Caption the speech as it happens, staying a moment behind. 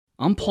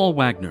I'm Paul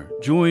Wagner.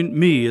 Join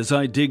me as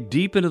I dig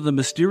deep into the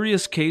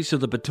mysterious case of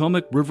the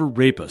Potomac River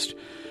rapist.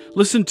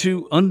 Listen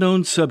to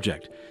Unknown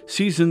Subject,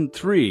 Season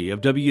 3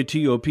 of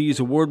WTOP's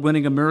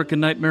award-winning American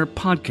Nightmare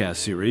podcast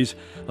series,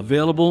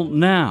 available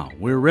now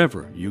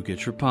wherever you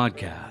get your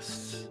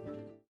podcasts.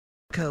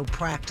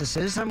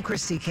 Practices. I'm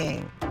Christy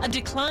King. A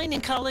decline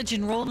in college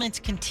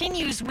enrollment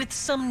continues with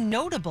some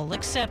notable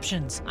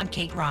exceptions. I'm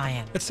Kate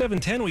Ryan. At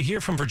 7:10, we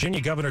hear from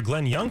Virginia Governor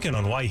Glenn Youngkin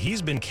on why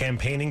he's been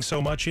campaigning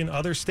so much in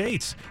other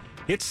states.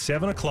 It's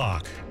 7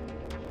 o'clock.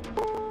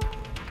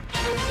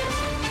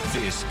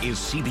 This is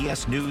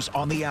CBS News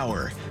on the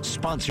Hour,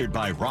 sponsored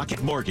by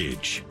Rocket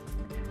Mortgage.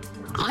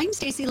 I'm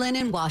Stacey Lynn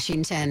in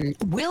Washington.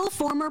 Will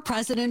former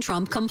President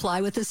Trump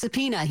comply with the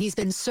subpoena he's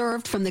been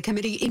served from the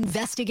committee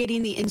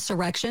investigating the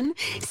insurrection?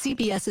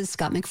 CBS's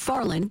Scott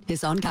MacFarlane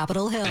is on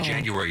Capitol Hill. The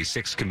January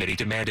 6th committee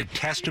demanded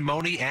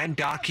testimony and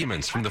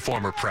documents from the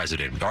former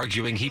president,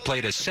 arguing he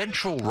played a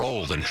central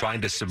role in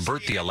trying to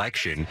subvert the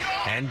election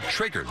and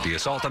triggered the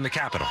assault on the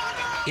Capitol.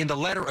 In the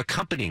letter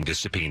accompanying the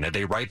subpoena,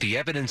 they write, the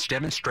evidence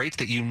demonstrates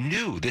that you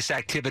knew this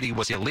activity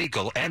was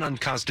illegal and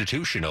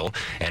unconstitutional,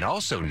 and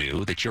also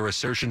knew that your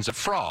assertions of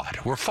fraud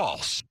were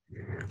false.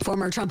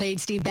 Former Trump aide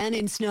Steve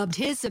Bannon snubbed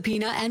his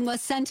subpoena and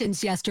was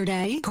sentenced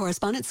yesterday.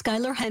 Correspondent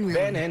Skylar Henry.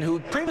 Bannon,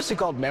 who previously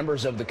called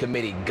members of the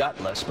committee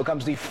gutless,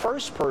 becomes the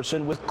first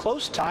person with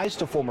close ties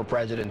to former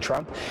President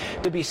Trump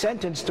to be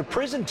sentenced to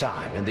prison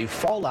time in the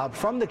fallout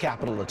from the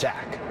Capitol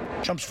attack.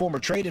 Trump's former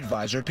trade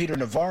advisor, Peter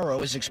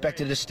Navarro, is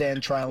expected to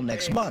stand trial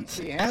next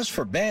month. As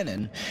for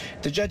Bannon,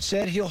 the judge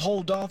said he'll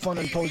hold off on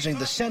imposing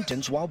the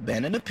sentence while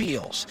Bannon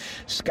appeals.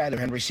 Skylar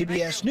Henry,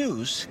 CBS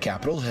News,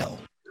 Capitol Hill.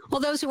 Well,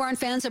 those who aren't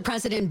fans of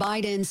President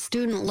Biden's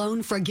student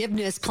loan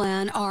forgiveness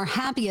plan are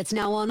happy it's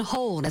now on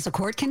hold as a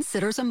court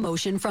considers a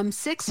motion from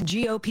 6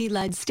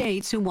 GOP-led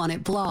states who want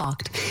it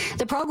blocked.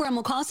 The program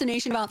will cost the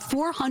nation about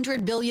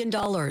 $400 billion,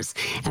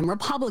 and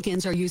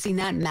Republicans are using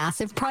that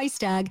massive price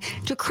tag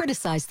to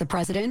criticize the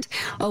president.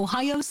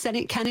 Ohio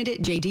Senate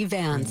candidate J.D.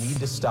 Vance. We need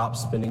to stop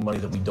spending money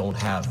that we don't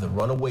have. The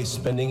runaway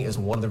spending is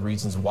one of the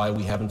reasons why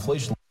we have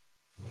inflation.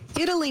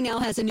 Italy now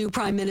has a new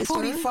prime minister.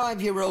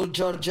 45-year-old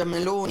Giorgia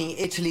Meloni,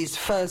 Italy's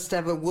first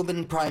ever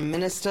woman prime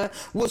minister,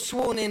 was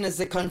sworn in as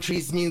the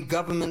country's new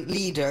government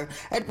leader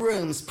at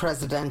Rome's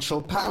presidential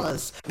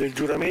palace. Her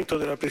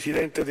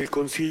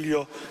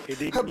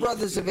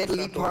Brothers of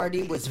Italy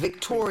party was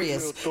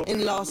victorious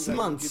in last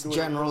month's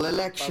general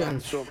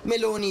election.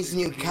 Meloni's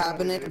new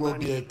cabinet will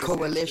be a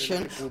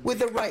coalition with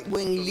the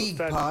right-wing League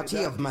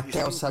Party of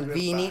Matteo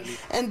Salvini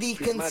and the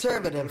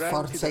conservative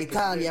Forza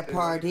Italia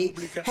party,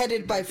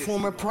 headed by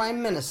former Prime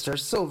Minister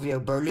Silvio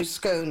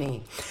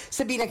Berlusconi.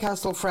 Sabina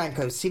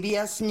Castelfranco,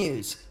 CBS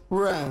News,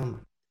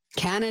 Rome.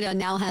 Canada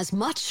now has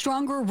much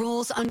stronger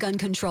rules on gun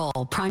control.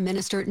 Prime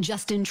Minister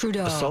Justin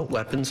Trudeau. Assault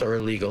weapons are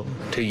illegal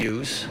to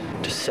use,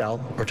 to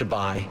sell, or to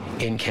buy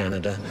in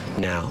Canada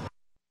now.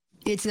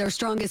 It's their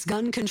strongest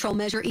gun control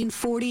measure in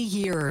 40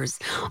 years.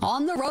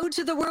 On the road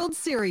to the World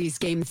Series,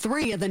 Game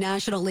 3 of the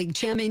National League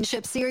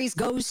Championship Series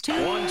goes to...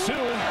 1-2.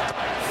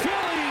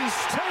 Phillies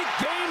take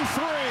Game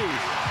 3.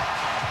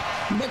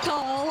 The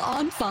call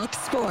on Fox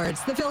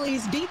Sports. The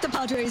Phillies beat the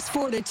Padres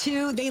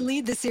 4-2. They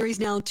lead the series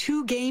now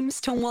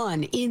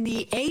 2-1. In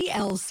the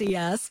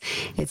ALCS,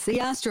 it's the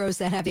Astros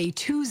that have a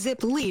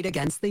 2-zip lead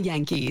against the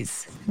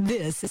Yankees.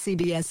 This is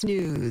CBS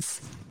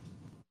News.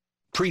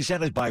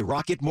 Presented by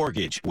Rocket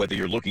Mortgage. Whether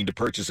you're looking to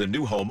purchase a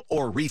new home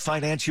or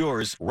refinance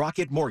yours,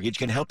 Rocket Mortgage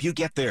can help you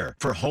get there.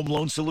 For home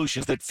loan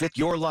solutions that fit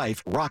your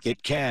life,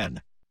 Rocket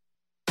can.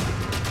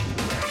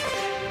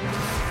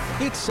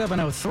 It's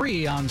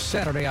 7:03 on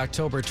Saturday,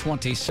 October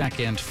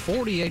 22nd.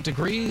 48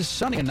 degrees,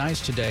 sunny and nice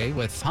today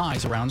with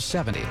highs around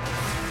 70.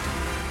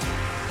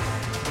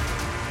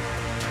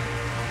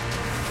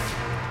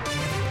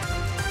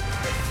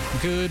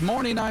 Good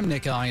morning, I'm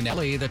Nick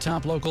Iannelli. The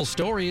top local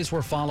stories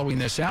we're following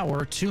this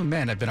hour. 2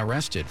 men have been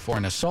arrested for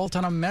an assault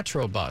on a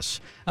Metro bus.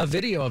 A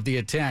video of the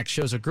attack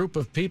shows a group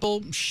of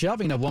people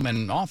shoving a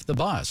woman off the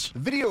bus. The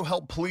video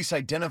helped police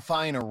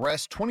identify and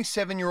arrest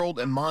 27-year-old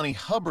Imani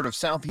Hubbard of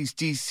Southeast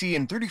D.C.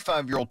 and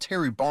 35-year-old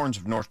Terry Barnes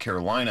of North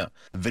Carolina.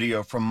 The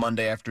video from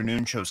Monday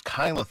afternoon shows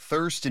Kyla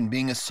Thurston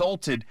being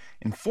assaulted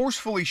and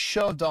forcefully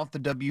shoved off the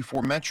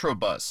W4 Metro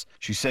bus.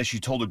 She says she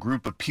told a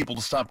group of people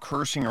to stop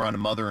cursing around a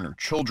mother and her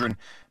children.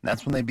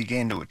 That's when they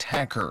began to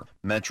attack her.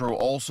 Metro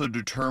also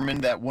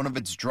determined that one of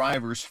its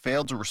drivers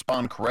failed to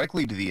respond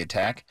correctly to the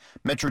attack.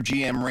 Metro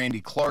GM Randy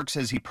Clark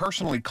says he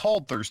personally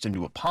called Thurston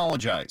to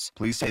apologize.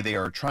 Police say they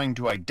are trying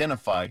to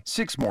identify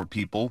 6 more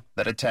people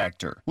that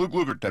attacked her. Luke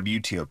Lugert,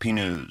 WTOP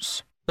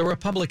News. The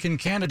Republican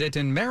candidate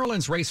in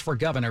Maryland's race for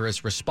governor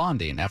is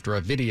responding after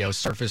a video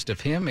surfaced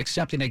of him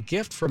accepting a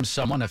gift from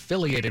someone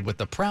affiliated with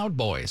the Proud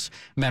Boys.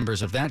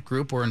 Members of that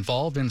group were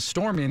involved in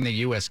storming the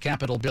U.S.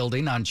 Capitol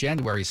building on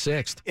January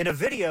 6th. In a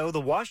video, the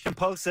Washington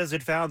Post says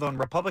it found on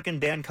Republican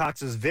Dan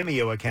Cox's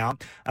Vimeo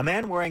account, a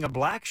man wearing a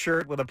black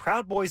shirt with a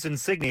Proud Boys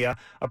insignia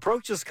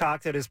approaches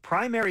Cox at his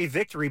primary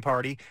victory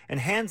party and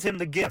hands him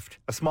the gift,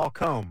 a small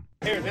comb.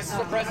 Here, this is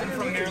a present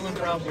from Maryland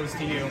Proud Boys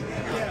to you.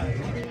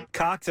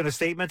 Cox, in a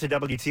statement to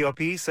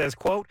WTOP, says,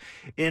 quote,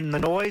 "In the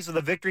noise of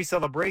the victory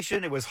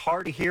celebration, it was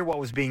hard to hear what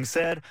was being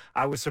said.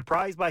 I was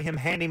surprised by him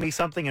handing me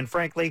something, and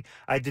frankly,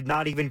 I did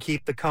not even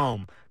keep the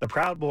comb." The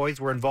Proud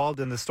Boys were involved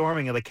in the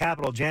storming of the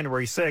Capitol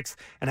January 6th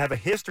and have a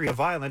history of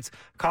violence.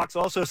 Cox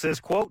also says,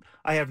 quote,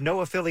 "I have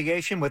no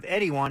affiliation with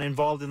anyone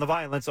involved in the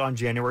violence on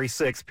January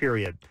 6th,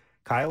 period."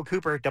 Kyle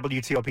Cooper,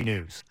 WTOP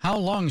News. How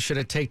long should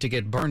it take to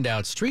get burned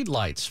out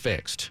streetlights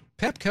fixed?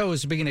 Pepco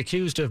is being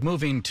accused of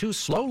moving too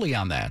slowly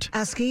on that.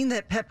 Asking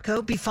that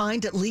Pepco be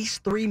fined at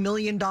least $3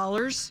 million,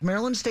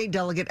 Maryland State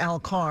Delegate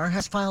Al Carr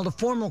has filed a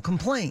formal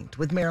complaint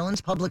with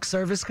Maryland's Public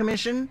Service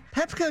Commission.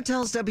 Pepco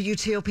tells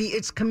WTOP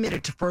it's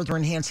committed to further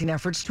enhancing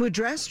efforts to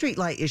address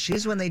streetlight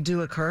issues when they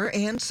do occur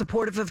and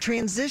supportive of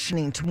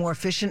transitioning to more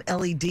efficient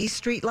LED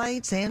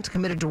streetlights and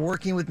committed to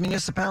working with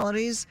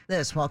municipalities.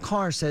 This while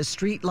Carr says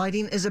street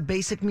lighting is a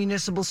basic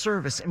municipal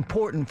service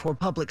important for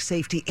public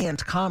safety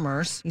and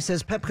commerce. He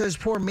says Pepco's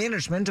poor management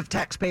of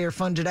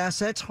taxpayer-funded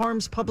assets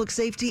harms public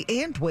safety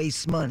and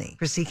wastes money.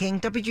 Chrissy King,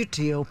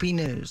 WTOP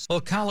News. Well,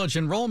 college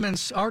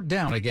enrollments are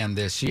down again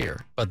this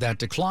year, but that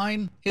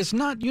decline is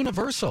not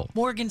universal.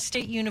 Morgan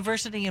State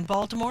University in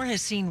Baltimore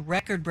has seen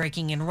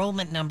record-breaking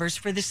enrollment numbers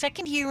for the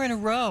second year in a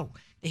row.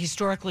 The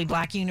historically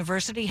black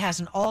university has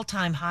an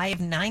all-time high of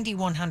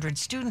 9,100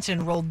 students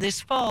enrolled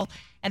this fall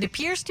and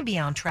appears to be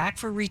on track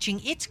for reaching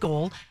its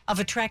goal of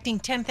attracting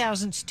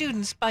 10,000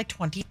 students by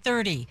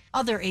 2030.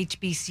 Other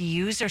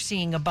HBCUs are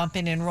seeing a bump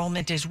in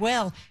enrollment as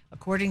well,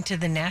 according to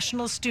the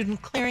National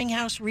Student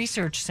Clearinghouse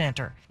Research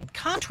Center. In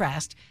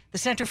contrast, the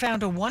center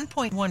found a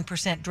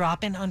 1.1%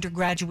 drop in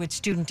undergraduate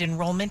student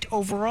enrollment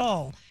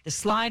overall. The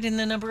slide in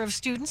the number of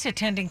students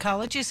attending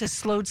colleges has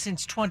slowed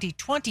since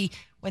 2020,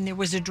 when there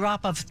was a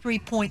drop of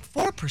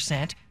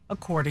 3.4%,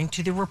 according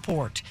to the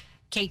report.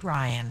 Kate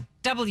Ryan,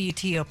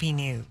 WTOP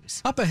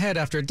News. Up ahead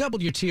after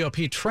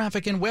WTOP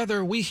traffic and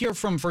weather, we hear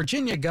from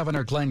Virginia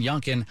Governor Glenn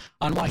Youngkin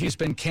on why he's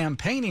been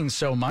campaigning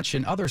so much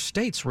in other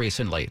states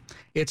recently.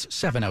 It's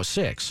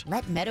 7:06.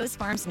 Let Meadows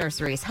Farms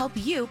Nurseries help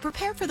you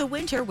prepare for the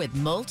winter with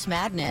Mulch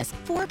Madness.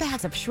 4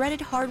 bags of shredded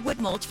hardwood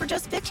mulch for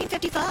just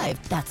 $15.55.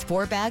 That's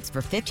 4 bags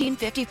for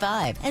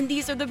 $15.55. And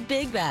these are the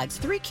big bags,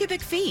 3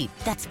 cubic feet.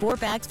 That's 4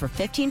 bags for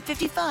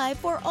 $15.55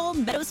 for all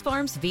Meadows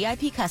Farms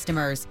VIP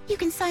customers. You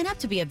can sign up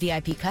to be a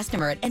VIP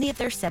customer at any of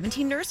their 17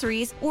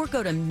 nurseries or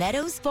go to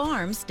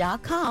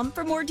meadowsfarms.com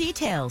for more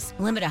details.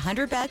 Limit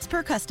 100 bags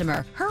per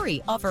customer.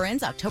 Hurry, offer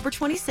ends October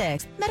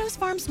 26th. Meadows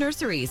Farms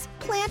Nurseries.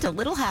 Plant a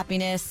little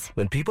happiness.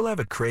 When people have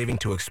a craving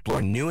to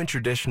explore new and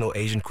traditional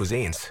Asian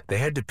cuisines, they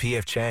head to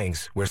P.F.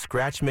 Chang's, where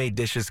scratch-made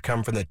dishes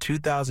come from the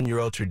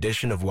 2,000-year-old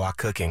tradition of wok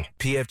cooking.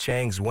 P.F.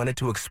 Chang's wanted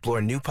to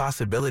explore new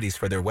possibilities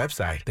for their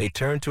website. They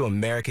turned to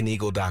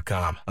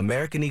AmericanEagle.com.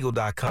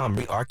 AmericanEagle.com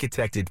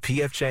re-architected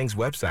P.F. Chang's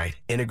website,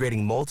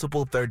 integrating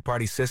multiple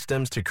third-party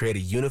systems to create a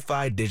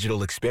unified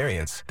digital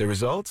experience. The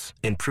results?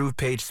 Improved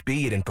page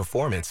speed and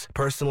performance,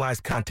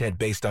 personalized content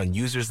based on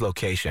users'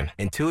 location,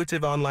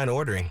 intuitive online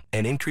ordering,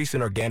 an increase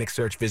in organic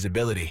search visibility,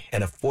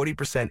 and a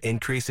 40%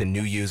 increase in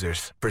new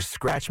users. For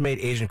scratch-made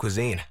Asian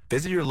cuisine,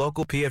 visit your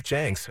local P.F.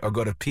 Chang's or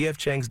go to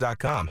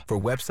pfchangs.com for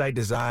website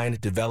design,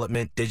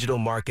 development, digital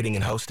marketing,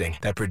 and hosting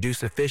that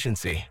produce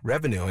efficiency,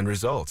 revenue, and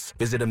results.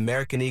 Visit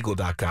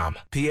AmericanEagle.com.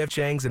 P.F.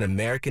 Chang's and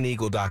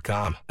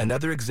AmericanEagle.com.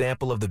 Another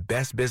example of the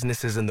best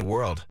businesses in the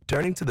world,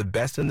 turning to the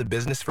best in the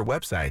business for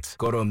websites.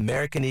 Go to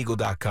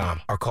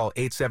AmericanEagle.com or call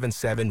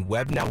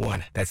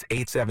 877-WEB-NOW1. That's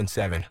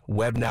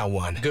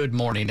 877-WEB-NOW1. Good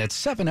morning. It's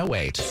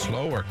 7:08.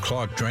 Slow or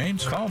clogged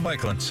drains? Call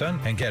Michael & Son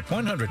and get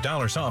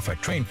 $100 off a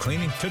drain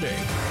cleaning today.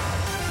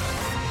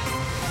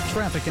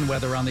 Traffic and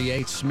weather on the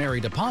 8th.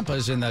 Mary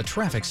DePompa's in the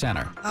traffic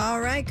center. All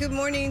right. Good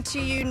morning to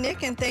you,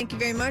 Nick, and thank you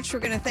very much. We're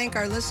going to thank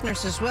our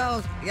listeners as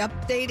well,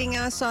 updating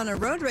us on a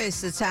road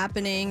race that's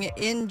happening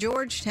in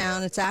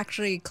Georgetown. It's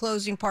actually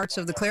closing parts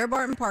of the Claire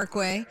Barton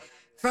Parkway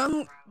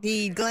from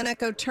the Glen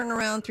Echo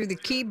turnaround through the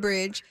Key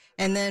Bridge,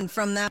 and then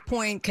from that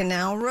point,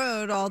 Canal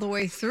Road all the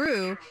way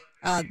through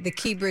the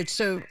Key Bridge.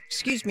 So,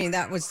 excuse me,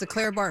 that was the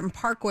Claire Barton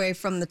Parkway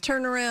from the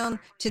turnaround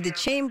to the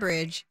Chain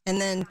Bridge,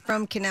 and then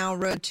from Canal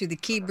Road to the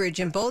Key Bridge.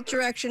 In both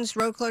directions,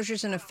 road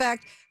closures in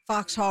effect.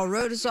 Foxhall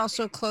Road is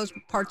also closed,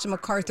 parts of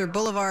MacArthur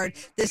Boulevard.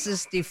 This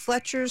is the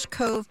Fletcher's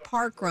Cove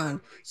Park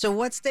Run. So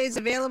what stays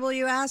available,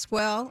 you ask?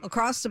 Well,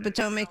 across the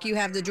Potomac, you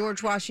have the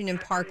George Washington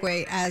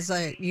Parkway as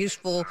a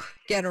useful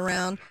get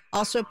around.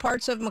 Also,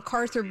 parts of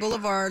MacArthur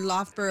Boulevard,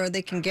 Loughborough,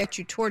 they can get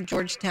you toward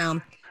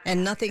Georgetown.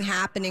 And nothing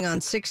happening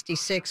on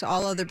 66.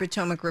 All other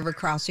Potomac River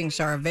crossings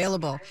are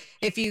available.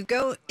 If you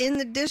go in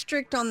the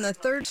district on the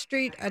 3rd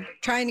Street,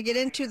 trying to get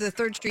into the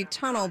 3rd Street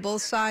tunnel,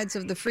 both sides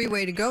of the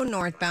freeway to go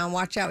northbound,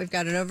 watch out. We've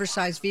got an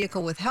oversized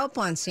vehicle with help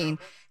on scene.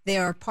 They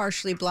are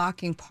partially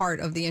blocking part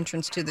of the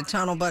entrance to the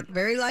tunnel, but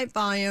very light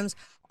volumes.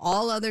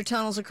 All other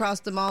tunnels across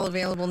the mall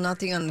available.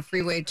 Nothing on the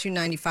freeway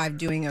 295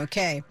 doing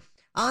okay.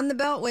 On the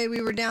Beltway,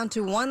 we were down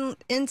to one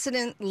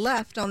incident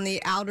left on the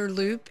outer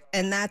loop,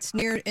 and that's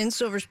in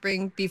Silver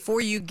Spring.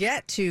 Before you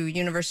get to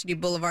University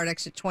Boulevard,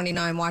 exit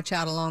 29, watch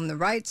out along the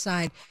right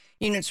side.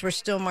 Units were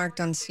still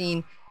marked on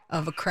scene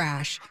of a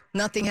crash.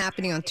 Nothing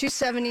happening on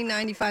 270,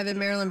 95 in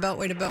Maryland,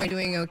 Beltway to Beltway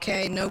doing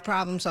okay. No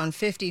problems on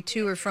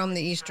 52 or from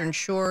the Eastern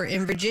Shore.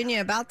 In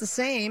Virginia, about the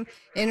same.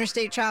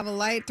 Interstate travel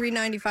light,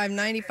 395,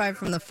 95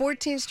 from the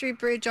 14th Street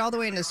Bridge all the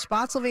way into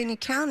Spotsylvania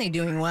County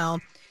doing well.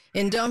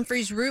 In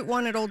Dumfries, Route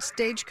 1 at Old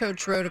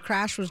Stagecoach Road, a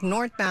crash was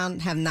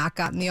northbound. Have not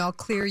gotten the all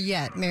clear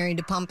yet. Mary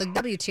DePompa,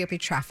 WTOP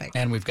Traffic.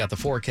 And we've got the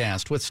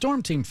forecast with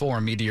Storm Team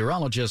 4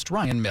 meteorologist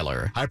Ryan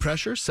Miller. High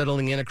pressure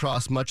settling in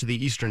across much of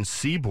the eastern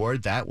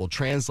seaboard. That will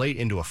translate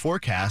into a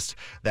forecast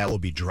that will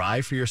be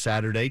dry for your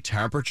Saturday.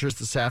 Temperatures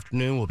this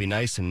afternoon will be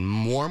nice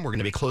and warm. We're going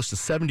to be close to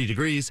 70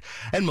 degrees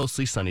and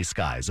mostly sunny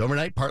skies.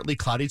 Overnight, partly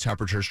cloudy,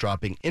 temperatures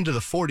dropping into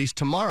the 40s.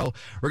 Tomorrow,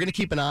 we're going to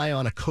keep an eye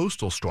on a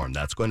coastal storm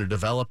that's going to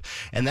develop,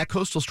 and that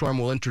coastal storm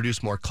will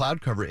introduce more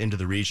cloud cover into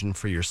the region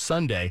for your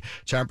Sunday.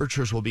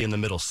 Temperatures will be in the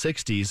middle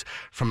 60s.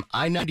 From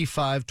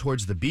I-95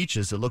 towards the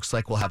beaches, it looks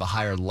like we'll have a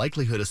higher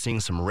likelihood of seeing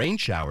some rain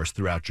showers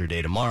throughout your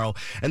day tomorrow.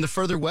 And the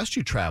further west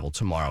you travel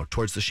tomorrow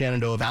towards the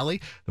Shenandoah Valley,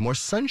 the more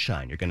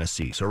sunshine you're going to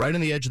see. So right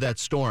on the edge of that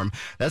storm's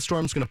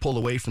going to pull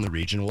away from the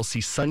region. We'll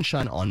see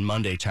sunshine on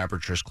Monday,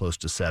 temperatures close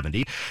to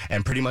 70,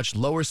 and pretty much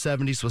lower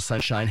 70s with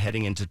sunshine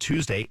heading into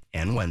Tuesday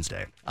and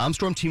Wednesday. I'm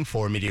Storm Team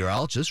 4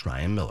 meteorologist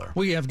Ryan Miller.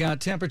 We have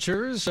got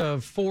temperatures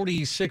of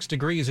 46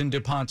 degrees in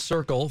DuPont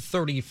Circle,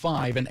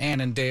 35 in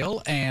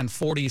Annandale, and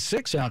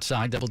 46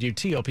 outside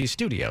WTOP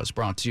Studios,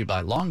 brought to you by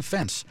Long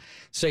Fence.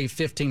 Save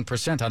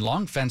 15% on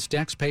Long Fence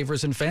decks,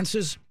 pavers, and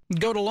fences.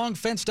 Go to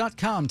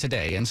longfence.com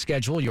today and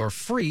schedule your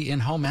free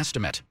in-home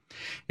estimate.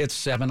 It's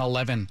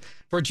 7-11.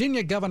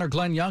 Virginia Governor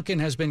Glenn Youngkin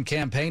has been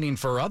campaigning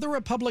for other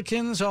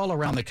Republicans all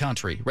around the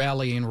country,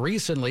 rallying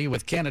recently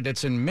with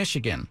candidates in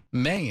Michigan,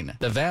 Maine,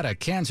 Nevada,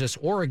 Kansas,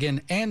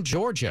 Oregon, and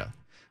Georgia.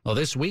 Well,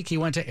 this week he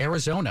went to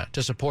Arizona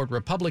to support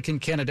Republican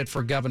candidate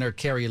for governor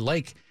Kari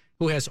Lake,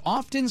 who has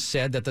often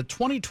said that the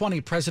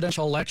 2020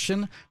 presidential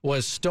election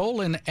was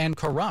stolen and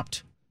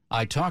corrupt.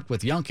 I talked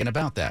with Youngkin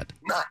about that.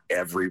 Not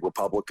every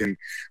Republican.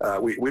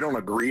 We don't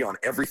agree on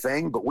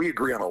everything, but we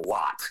agree on a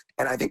lot.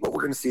 And I think what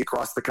we're going to see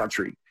across the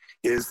country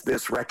is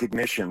this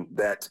recognition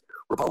that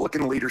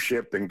Republican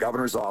leadership in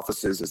governor's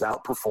offices is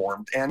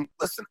outperformed. And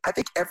listen, I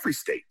think every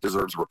state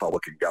deserves a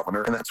Republican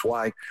governor, and that's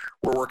why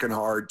we're working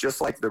hard,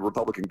 just like the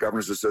Republican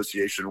Governors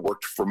Association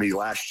worked for me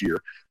last year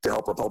to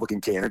help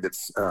Republican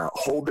candidates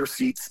hold their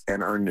seats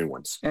and earn new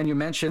ones. And you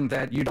mentioned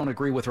that you don't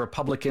agree with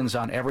Republicans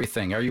on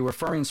everything. Are you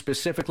referring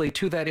specifically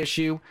to that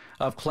issue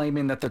of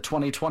claiming that the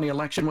 2020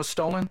 election was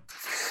stolen?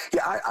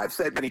 Yeah, I've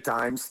said many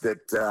times that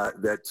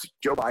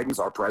Joe Biden's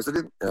our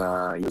president.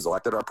 He was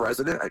elected our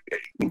president. I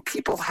mean,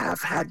 people have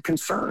had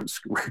concerns.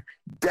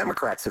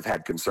 Democrats have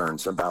had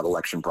concerns about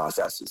election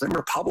processes, and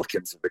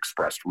Republicans have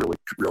expressed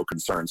real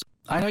concerns.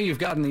 I know you've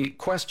gotten the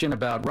question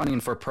about running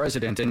for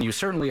president, and you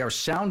certainly are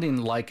sounding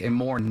like a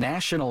more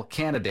national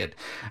candidate.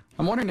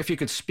 I'm wondering if you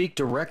could speak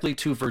directly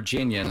to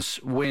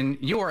Virginians. When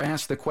you are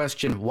asked the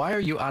question, why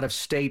are you out of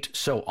state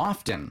so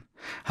often?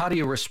 How do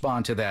you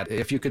respond to that,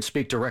 if you could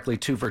speak directly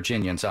to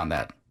Virginians on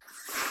that?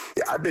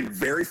 Yeah, I've been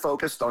very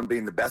focused on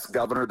being the best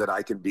governor that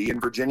I can be in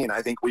Virginia, and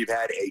I think we've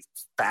had a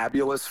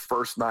fabulous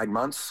first 9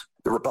 months.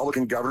 The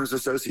Republican Governors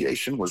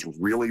Association was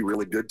really,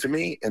 really good to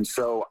me, and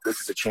so this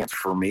is a chance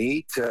for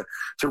me to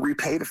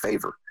repay the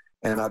favor.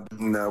 And I've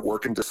been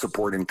working to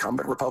support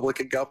incumbent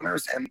Republican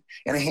governors and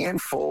a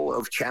handful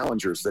of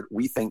challengers that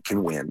we think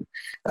can win.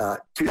 To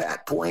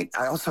that point,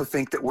 I also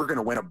think that we're going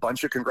to win a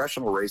bunch of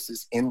congressional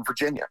races in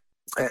Virginia.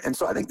 And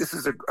so I think this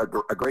is a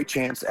great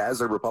chance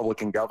as a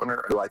Republican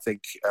governor who I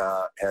think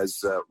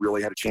has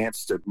really had a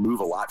chance to move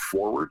a lot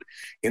forward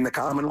in the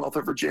Commonwealth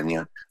of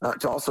Virginia,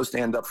 to also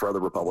stand up for other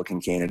Republican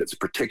candidates,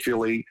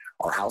 particularly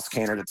our House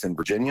candidates in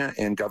Virginia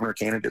and governor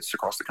candidates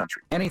across the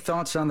country. Any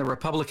thoughts on the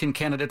Republican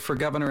candidate for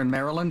governor in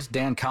Maryland,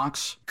 Dan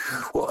Cox?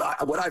 Well,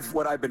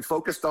 what I've been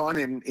focused on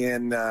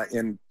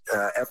in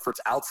efforts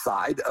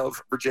outside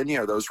of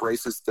Virginia are those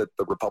races that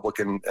the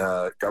Republican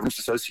Governors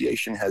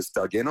Association has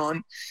dug in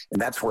on, and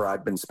that's where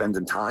I've been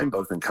spending time,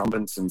 both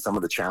incumbents and some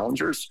of the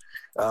challengers.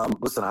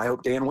 Listen, I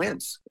hope Dan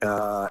wins,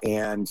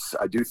 and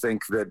I do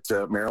think that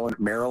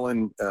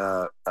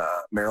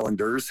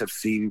Marylanders have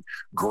seen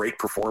great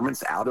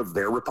performance out of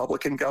their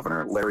Republican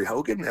governor, Larry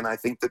Hogan, and I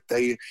think that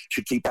they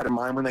should keep that in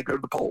mind when they go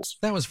to the polls.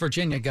 That was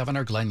Virginia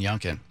Governor Glenn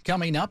Youngkin.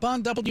 Coming up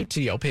on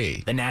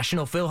WTOP. The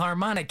National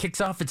Philharmonic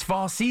kicks off its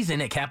fall season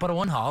at Capital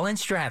One Hall in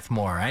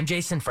Strathmore. I'm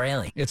Jason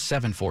Fraley. It's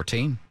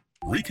 7:14.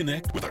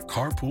 Reconnect with a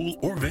carpool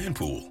or van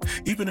pool.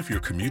 Even if you're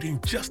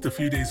commuting just a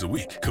few days a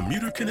week,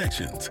 Commuter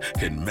Connections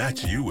can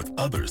match you with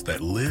others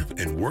that live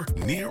and work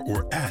near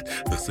or at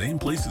the same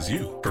place as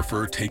you.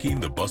 Prefer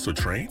taking the bus or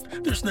train?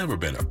 There's never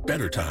been a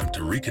better time to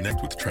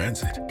reconnect with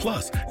transit.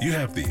 Plus, you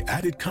have the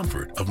added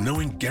comfort of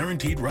knowing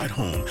Guaranteed Ride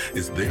Home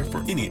is there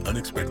for any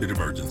unexpected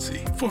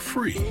emergency for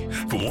free.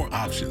 For more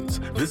options,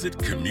 visit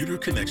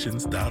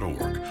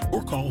commuterconnections.org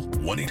or call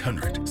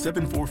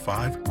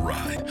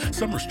 1-800-745-RIDE.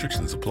 Some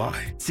restrictions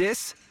apply. Sis,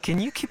 can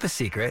you keep a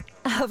secret?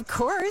 Of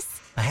course.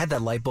 I had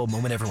that light bulb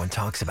moment everyone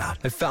talks about.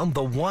 I found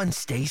the one,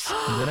 Stace.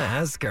 I'm gonna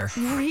ask her.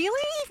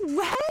 Really?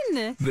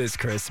 When? This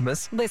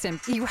Christmas. Listen,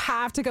 you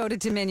have to go to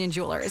Dominion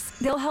Jewelers.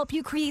 They'll help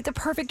you create the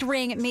perfect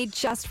ring made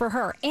just for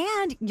her,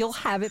 and you'll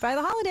have it by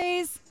the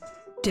holidays.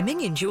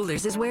 Dominion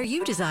Jewelers is where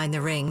you design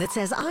the ring that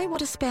says, I want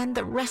to spend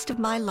the rest of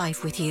my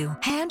life with you.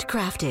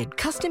 Handcrafted,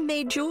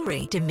 custom-made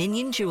jewelry.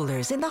 Dominion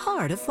Jewelers in the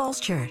heart of Falls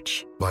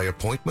Church. By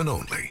appointment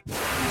only.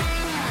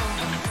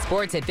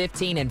 Sports at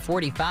 15 and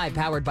 45,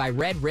 powered by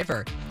Red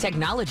River.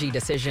 Technology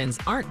decisions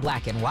aren't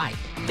black and white.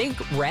 Think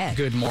red.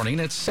 Good morning.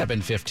 It's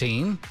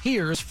 7:15.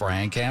 Here's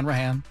Frank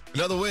Hanrahan.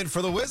 Another win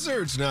for the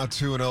Wizards, now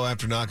 2-0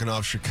 after knocking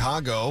off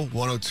Chicago.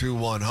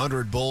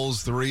 102-100.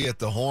 Bulls 3 at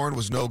the horn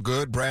was no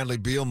good. Bradley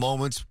Beal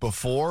moments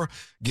before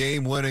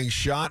game-winning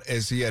shot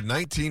as he had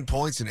 19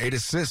 points and 8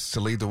 assists to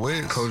lead the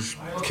Wiz. Coach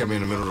kept me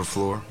in the middle of the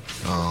floor.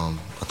 I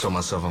told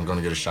myself I'm going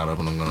to get a shot up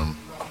and I'm going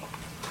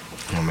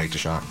to make the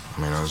shot.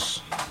 I mean, that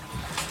was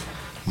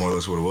more or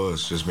less what it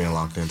was, just being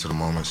locked into the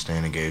moment,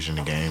 staying engaged in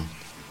the game.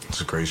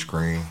 It's a great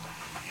screen.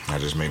 I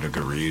just made a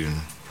good read and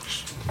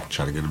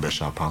try to get the best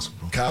shot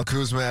possible. Kyle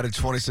Kuzma added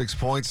 26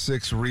 points,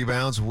 6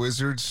 rebounds.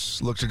 Wizards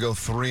look to go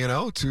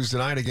 3-0 Tuesday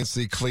night against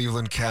the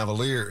Cleveland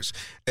Cavaliers.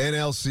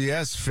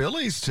 NLCS,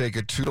 Phillies take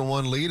a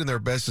 2-1 lead in their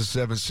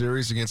best-of-7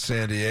 series against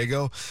San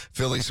Diego.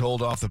 Phillies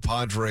hold off the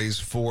Padres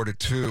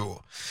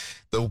 4-2.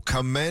 The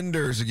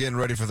Commanders again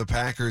ready for the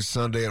Packers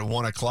Sunday at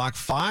 1 o'clock.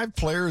 5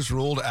 players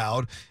ruled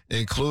out,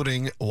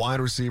 including wide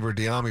receiver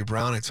De'Ami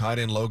Brown and tight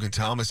end Logan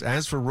Thomas.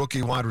 As for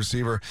rookie wide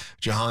receiver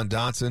Jahan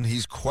Dotson,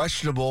 he's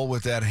questionable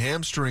with that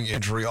hamstring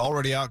injury.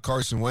 Already out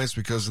Carson Wentz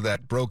because of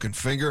that broken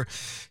finger.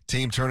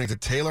 Team turning to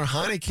Taylor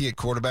Heineke at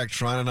quarterback,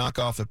 trying to knock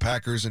off the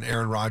Packers and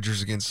Aaron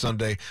Rodgers again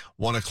Sunday,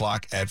 1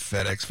 o'clock at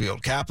FedEx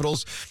Field.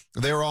 Capitals,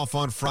 they're off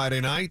on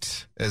Friday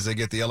night as they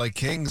get the LA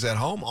Kings at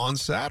home on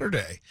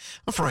Saturday.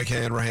 I'm Frank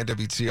Hanrahan,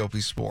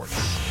 WTOP Sports.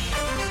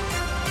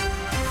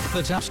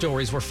 The top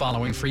stories we're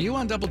following for you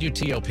on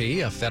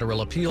WTOP. A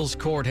federal appeals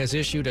court has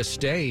issued a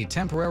stay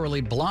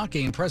temporarily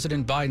blocking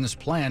President Biden's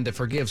plan to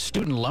forgive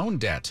student loan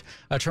debt.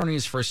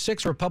 Attorneys for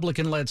 6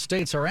 Republican-led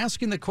states are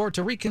asking the court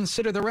to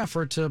reconsider their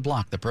effort to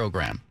block the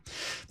program.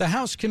 The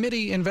House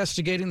committee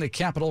investigating the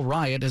Capitol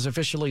riot has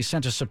officially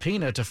sent a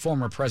subpoena to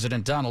former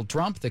President Donald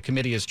Trump. The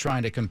committee is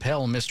trying to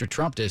compel Mr.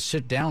 Trump to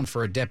sit down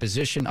for a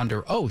deposition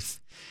under oath.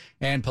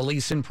 And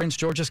police in Prince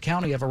George's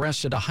County have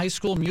arrested a high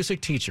school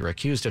music teacher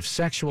accused of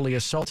sexually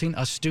assaulting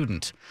a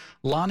student.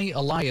 Lonnie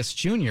Elias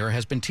Jr.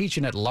 has been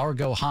teaching at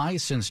Largo High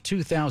since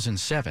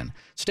 2007.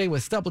 Stay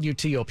with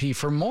WTOP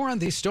for more on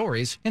these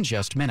stories in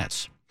just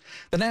minutes.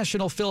 The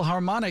National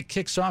Philharmonic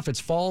kicks off its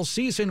fall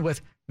season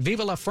with Vive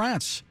la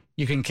France.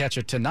 You can catch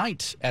it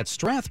tonight at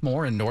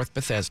Strathmore in North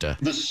Bethesda.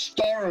 The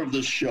star of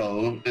the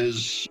show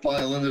is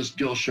violinist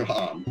Gil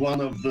Shahan,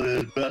 one of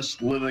the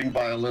best living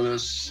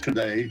violinists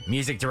today.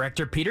 Music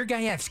director Peter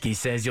Gajewski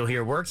says you'll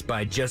hear works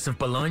by Joseph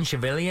Boulogne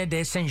Chevalier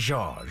de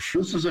Saint-Georges.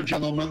 This is a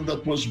gentleman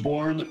that was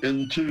born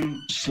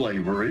into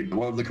slavery,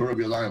 one of the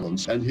Caribbean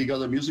islands, and he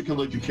got a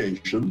musical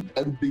education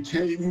and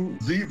became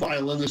the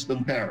violinist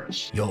in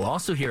Paris. You'll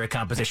also hear a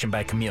composition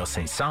by Camille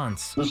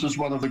Saint-Saëns. This is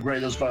one of the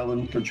greatest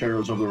violin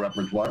concertos of the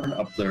repertoire,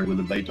 up there with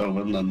the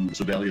Beethoven and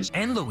Sibelius.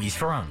 And Louise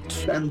Ferrand.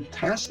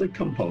 Fantastic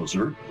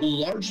composer,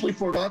 largely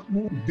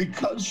forgotten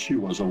because she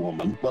was a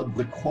woman, but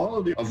the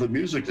quality of the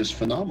music is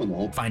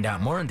phenomenal. Find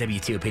out more on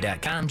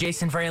WTOP.com.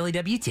 Jason Fraley,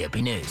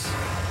 WTOP News.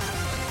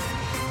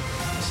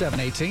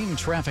 7:18,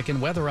 traffic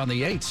and weather on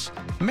the 8s.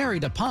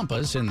 Mary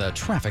DePompas in the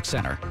traffic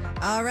center.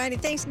 All righty.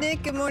 Thanks,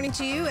 Nick. Good morning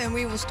to you. And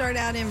we will start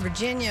out in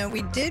Virginia.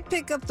 We did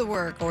pick up the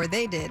work, or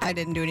they did. I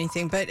didn't do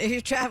anything. But if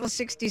you travel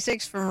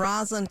 66 from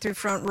Roslyn through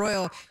Front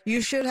Royal,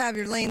 you should have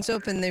your lanes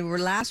open. They were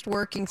last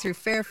working through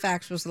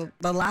Fairfax, was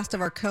the last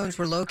of our cones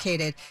were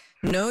located.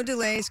 No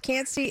delays.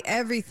 Can't see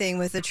everything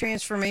with the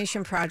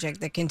transformation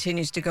project that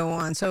continues to go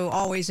on. So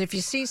always, if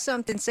you see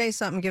something, say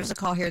something. Give us a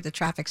call here at the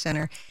Traffic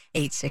Center,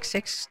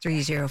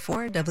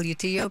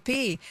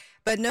 866-304-WTOP.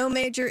 But no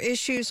major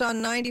issues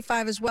on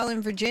 95 as well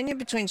in Virginia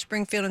between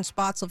Springfield and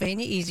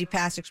Spotsylvania. Easy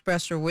Pass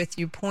Express are with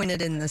you,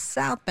 pointed in the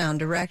southbound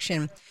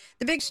direction.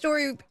 The big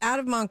story out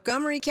of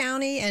Montgomery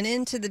County and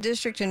into the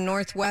district in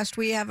Northwest,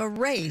 we have a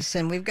race,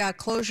 and we've got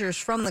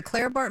closures from the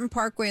Claire Barton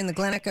Parkway and the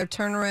Glen Echo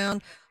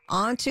turnaround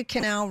onto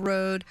Canal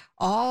Road,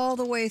 all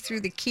the way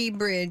through the Key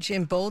Bridge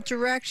in both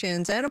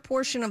directions, and a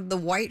portion of the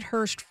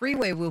Whitehurst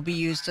Freeway will be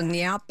used in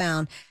the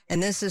outbound.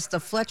 And this is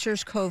the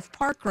Fletcher's Cove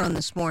Park run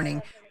this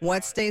morning.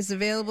 What stays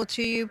available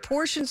to you?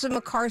 Portions of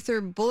MacArthur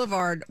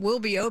Boulevard will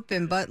be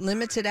open, but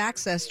limited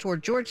access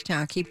toward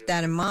Georgetown. Keep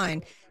that in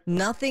mind.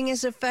 Nothing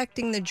is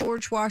affecting the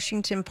George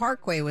Washington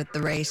Parkway with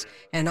the race,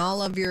 and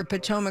all of your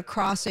Potomac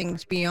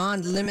crossings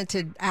beyond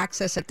limited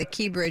access at the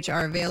Key Bridge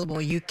are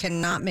available. You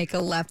cannot make a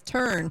left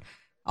turn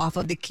off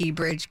of the Key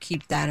Bridge.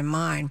 Keep that in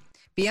mind.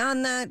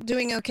 Beyond that,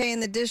 doing okay in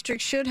the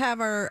district. Should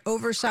have our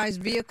oversized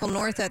vehicle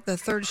north at the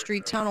 3rd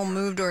Street Tunnel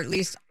moved, or at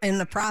least in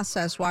the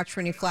process. Watch for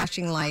any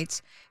flashing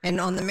lights. And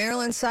on the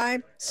Maryland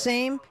side,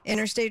 same.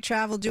 Interstate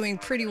travel doing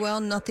pretty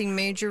well. Nothing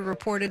major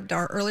reported.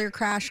 Our earlier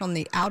crash on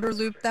the outer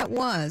loop that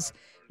was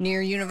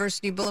near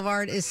University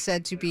Boulevard is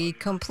said to be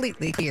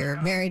completely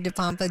clear. Mary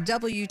DePompa,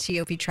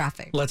 WTOP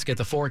Traffic. Let's get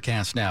the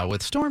forecast now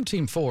with Storm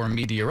Team 4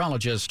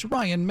 meteorologist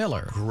Ryan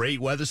Miller. Great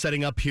weather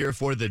setting up here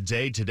for the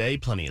day today.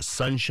 Plenty of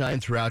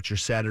sunshine throughout your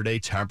Saturday.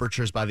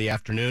 Temperatures by the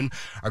afternoon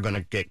are going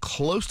to get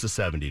close to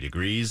 70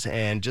 degrees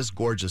and just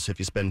gorgeous if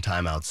you spend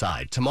time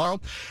outside. Tomorrow,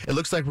 it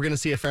looks like we're going to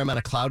see a fair amount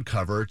of cloud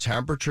cover.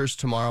 Temperatures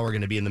tomorrow are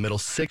going to be in the middle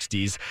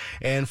 60s.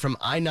 And from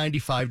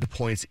I-95 to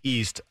points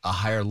east, a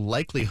higher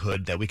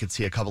likelihood that we could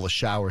see a couple of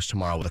showers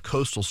tomorrow with a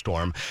coastal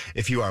storm.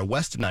 If you are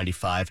west of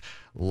 95,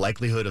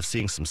 likelihood of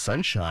seeing some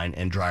sunshine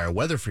and drier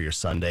weather for your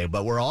Sunday,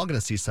 but we're all going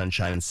to see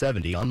sunshine and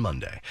 70 on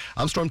Monday.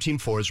 I'm Storm Team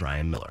 4's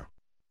Ryan Miller.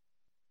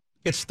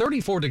 It's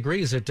 34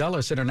 degrees at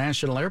Dulles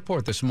International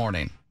Airport this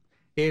morning.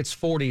 It's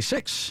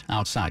 46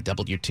 outside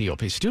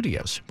WTOP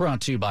studios.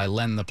 Brought to you by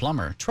Len the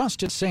Plumber.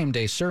 Trusted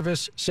same-day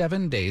service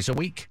 7 days a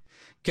week.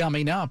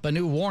 Coming up, a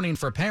new warning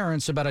for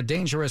parents about a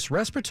dangerous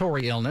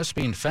respiratory illness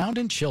being found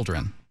in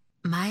children.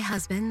 My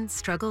husband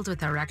struggled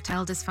with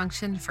erectile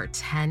dysfunction for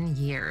 10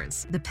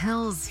 years. The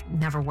pills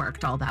never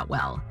worked all that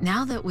well.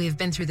 Now that we've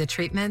been through the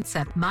treatments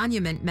at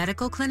Monument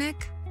Medical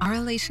Clinic, our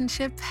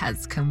relationship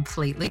has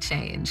completely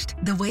changed.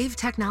 The Wave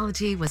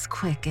technology was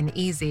quick and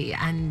easy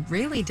and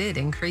really did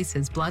increase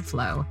his blood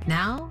flow.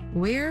 Now,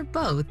 we're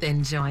both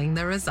enjoying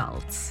the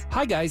results.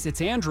 Hi guys,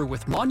 it's Andrew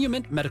with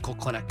Monument Medical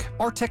Clinic.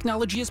 Our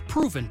technology is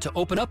proven to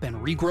open up and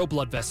regrow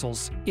blood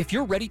vessels. If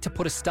you're ready to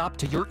put a stop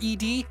to your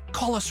ED,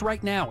 call us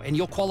right now and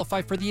you'll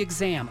qualify for the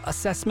exam,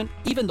 assessment,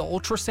 even the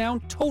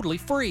ultrasound, totally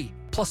free.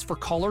 Plus, for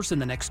callers in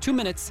the next 2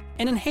 minutes,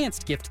 an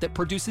enhanced gift that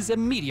produces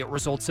immediate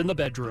results in the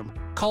bedroom.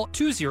 Call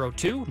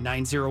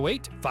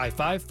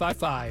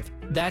 202-908-5555.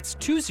 That's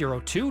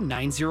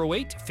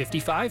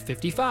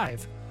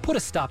 202-908-5555. Put a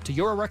stop to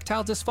your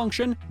erectile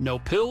dysfunction, no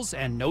pills,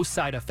 and no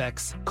side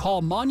effects.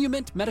 Call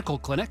Monument Medical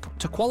Clinic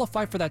to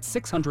qualify for that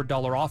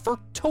 $600 offer,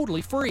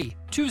 totally free.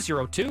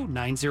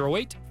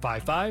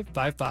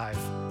 202-908-5555.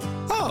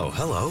 Oh,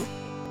 hello.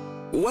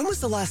 When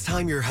was the last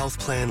time your health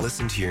plan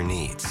listened to your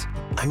needs?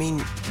 I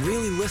mean,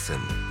 really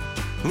listen.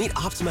 Meet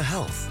Optima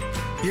Health,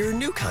 your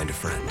new kind of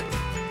friend.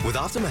 With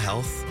Optima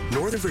Health,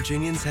 Northern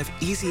Virginians have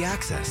easy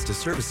access to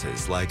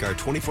services like our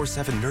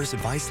 24/7 nurse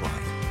advice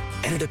line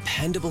and a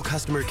dependable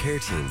customer care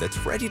team that's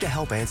ready to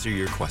help answer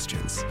your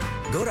questions.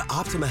 Go to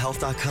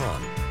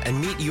OptimaHealth.com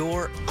and meet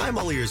your I'm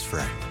all ears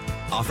friend,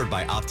 offered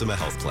by Optima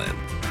Health Plan.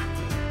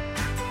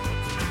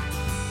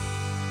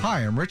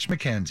 Hi, I'm Rich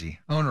McKenzie,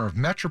 owner of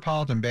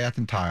Metropolitan Bath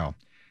and Tile.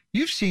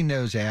 You've seen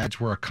those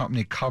ads where a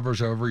company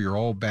covers over your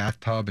old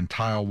bathtub and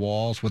tile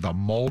walls with a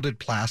molded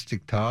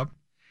plastic tub.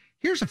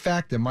 Here's a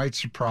fact that might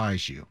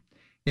surprise you.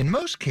 In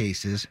most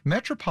cases,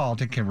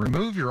 Metropolitan can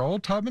remove your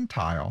old tub and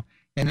tile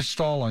and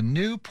install a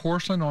new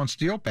porcelain on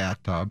steel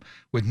bathtub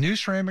with new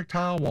ceramic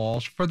tile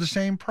walls for the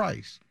same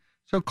price.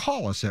 So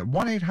call us at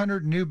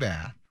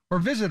 1-800-NEW-BATH or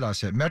visit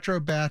us at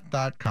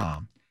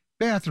metrobath.com.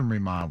 Bathroom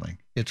remodeling.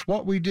 It's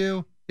what we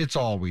do. It's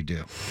all we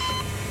do.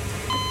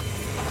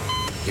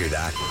 Hear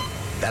that?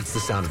 That's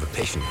the sound of a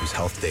patient whose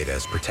health data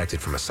is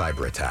protected from a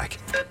cyber attack.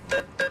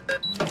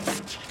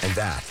 And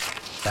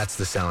that's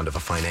the sound of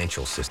a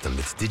financial system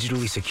that's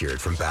digitally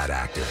secured from bad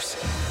actors.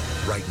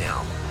 Right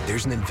now,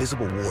 there's an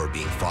invisible war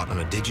being fought on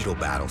a digital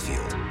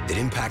battlefield that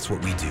impacts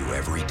what we do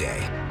every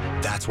day.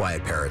 That's why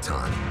at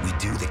Peraton, we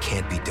do the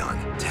can't be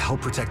done to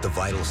help protect the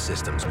vital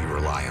systems we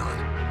rely on.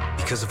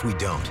 Because if we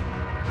don't,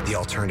 the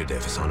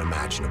alternative is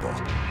unimaginable.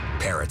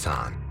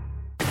 Peraton.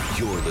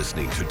 You're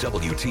listening to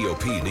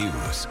WTOP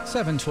News.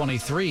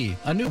 7:23,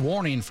 a new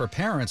warning for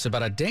parents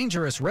about a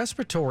dangerous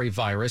respiratory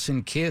virus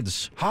in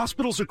kids.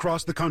 Hospitals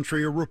across the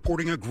country are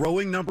reporting a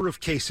growing number of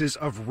cases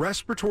of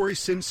respiratory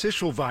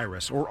syncytial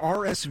virus, or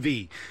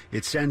RSV.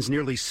 It sends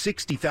nearly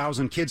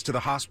 60,000 kids to the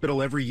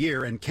hospital every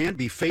year and can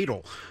be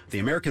fatal. The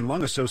American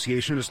Lung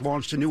Association has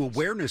launched a new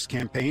awareness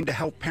campaign to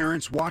help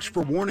parents watch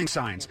for warning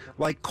signs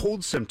like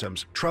cold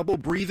symptoms, trouble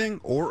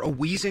breathing, or a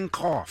wheezing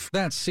cough.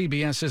 That's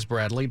CBS's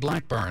Bradley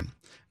Blackburn.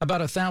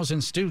 About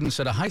 1,000 students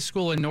at a high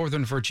school in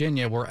Northern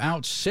Virginia were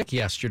out sick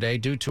yesterday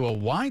due to a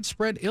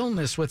widespread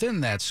illness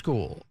within that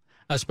school.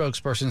 A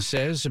spokesperson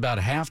says about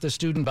half the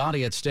student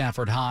body at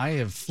Stafford High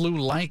have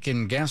flu-like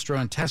and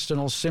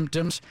gastrointestinal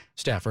symptoms.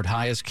 Stafford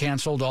High has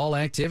canceled all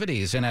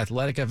activities and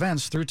athletic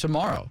events through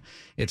tomorrow.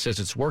 It says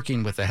it's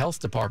working with the health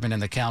department in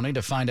the county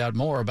to find out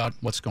more about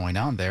what's going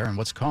on there and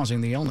what's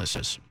causing the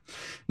illnesses.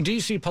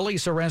 D.C.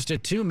 police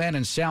arrested 2 men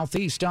in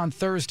Southeast on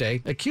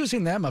Thursday,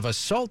 accusing them of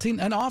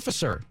assaulting an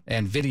officer,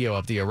 and video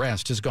of the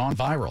arrest has gone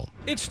viral.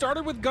 It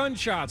started with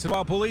gunshots, and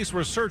while police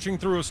were searching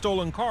through a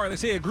stolen car, they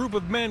say a group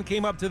of men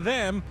came up to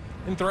them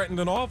and threatened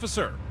an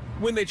officer.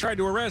 When they tried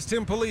to arrest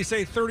him, police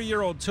say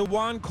 30-year-old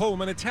Tawan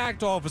Coleman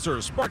attacked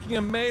officers, sparking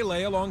a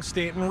melee along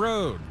Stanton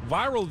Road.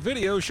 Viral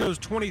video shows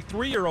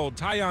 23-year-old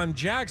Tyon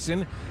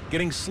Jackson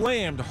getting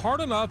slammed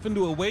hard enough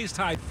into a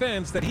waist-high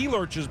fence that he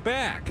lurches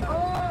back.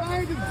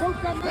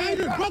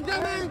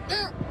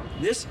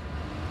 This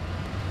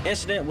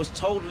incident was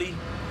totally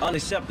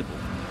unacceptable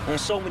on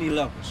so many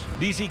levels.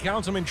 D.C.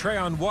 Councilman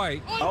Trayon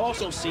White. I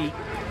also see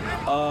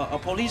a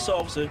police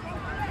officer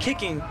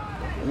kicking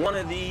one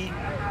of the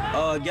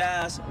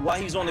guys while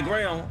he was on the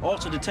ground,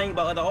 also detained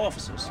by other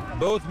officers.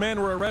 Both men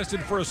were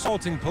arrested for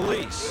assaulting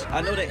police.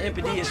 I know that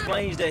MPD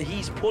explains that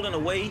he's pulling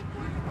away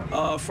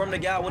from the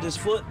guy with his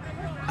foot.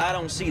 I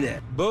don't see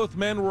that. Both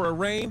men were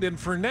arraigned, and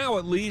for now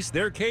at least,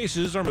 their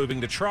cases are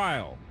moving to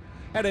trial.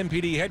 At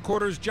MPD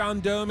headquarters,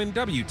 John Dome in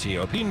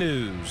WTOP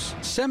News.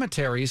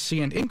 Cemeteries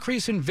see an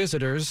increase in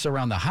visitors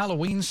around the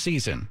Halloween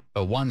season.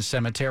 But one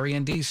cemetery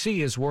in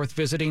D.C. is worth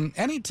visiting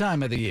any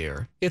time of the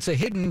year. It's a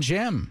hidden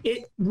gem.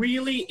 It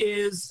really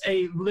is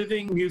a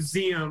living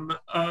museum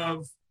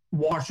of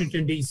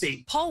Washington,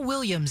 D.C. Paul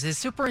Williams is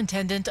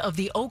superintendent of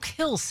the Oak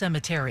Hill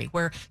Cemetery,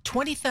 where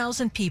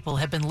 20,000 people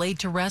have been laid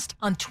to rest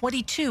on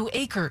 22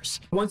 acres.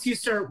 Once you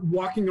start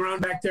walking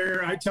around back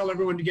there, I tell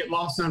everyone to get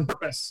lost on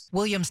purpose.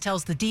 Williams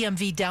tells the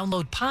DMV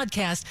Download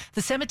podcast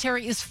the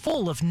cemetery is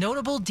full of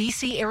notable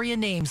D.C. area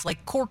names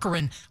like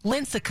Corcoran,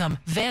 Linthicum,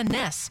 Van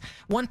Ness.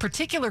 One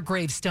particular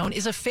gravestone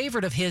is a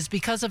favorite of his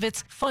because of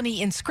its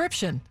funny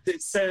inscription.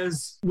 It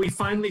says, "We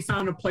finally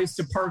found a place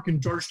to park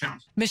in Georgetown."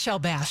 Michelle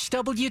Bash,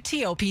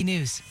 WTOP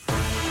News.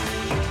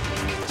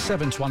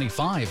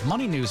 7:25.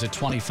 Money News at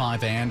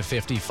 25 and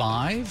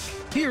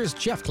 55. Here's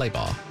Jeff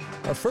Claybaugh.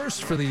 A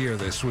first for the year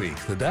this week.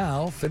 The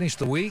Dow finished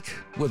the week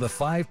with a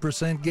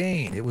 5%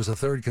 gain. It was a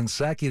third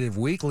consecutive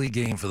weekly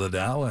gain for the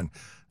Dow, and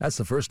that's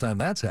the first time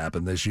that's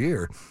happened this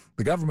year.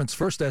 The government's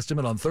first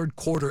estimate on third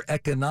quarter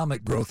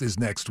economic growth is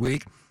next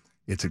week.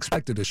 It's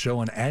expected to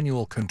show an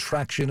annual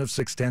contraction of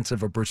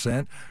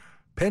 0.6%.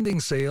 Pending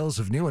sales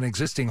of new and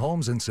existing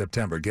homes in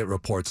September get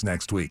reports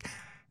next week,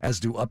 as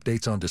do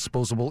updates on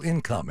disposable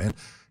income and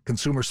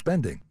consumer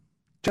spending.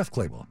 Jeff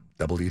Claybaugh,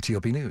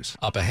 WTOP News.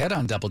 Up ahead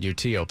on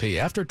WTOP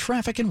after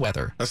traffic and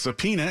weather. A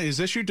subpoena is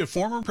issued to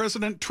former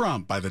President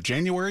Trump by the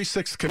January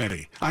 6th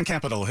committee. On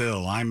Capitol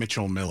Hill, I'm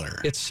Mitchell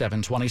Miller. It's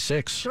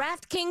 7:26.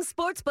 DraftKings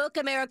Sportsbook,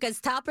 America's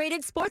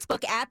top-rated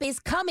sportsbook app, is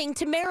coming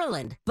to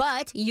Maryland.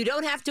 But you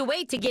don't have to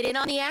wait to get in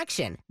on the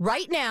action.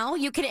 Right now,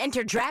 you can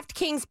enter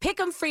DraftKings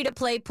Pick'em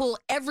free-to-play pool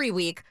every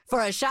week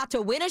for a shot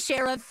to win a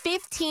share of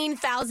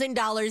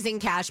 $15,000 in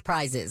cash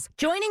prizes.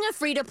 Joining a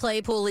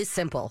free-to-play pool is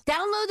simple.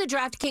 Download the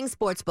DraftKings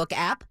Sportsbook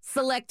app,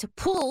 select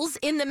Pools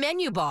in the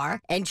menu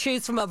bar, and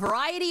choose from a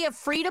variety of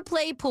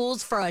free-to-play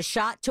pools for a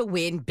shot to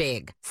win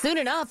big. Soon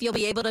enough, you'll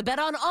be able to bet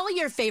on all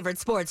your favorite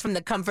sports from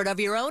the comfort of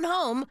your own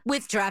home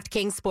with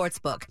DraftKings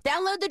Sportsbook.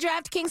 Download the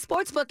DraftKings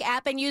Sportsbook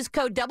app and use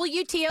code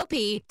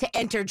WTOP to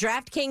enter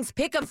DraftKings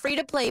Pick'em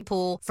free-to-play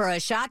pool for a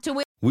shot to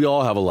win. We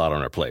all have a lot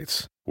on our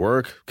plates.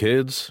 Work,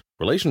 kids,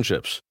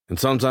 relationships. And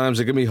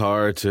sometimes it can be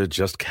hard to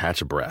just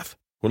catch a breath.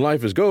 When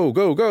life is go,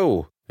 go,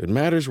 go, it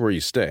matters where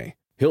you stay.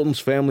 Hilton's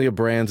family of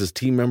brands has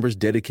team members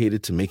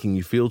dedicated to making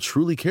you feel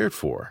truly cared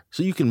for,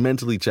 so you can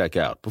mentally check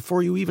out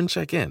before you even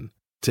check in.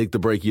 Take the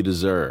break you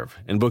deserve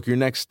and book your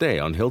next stay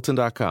on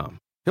Hilton.com.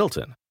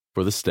 Hilton,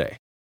 for the stay.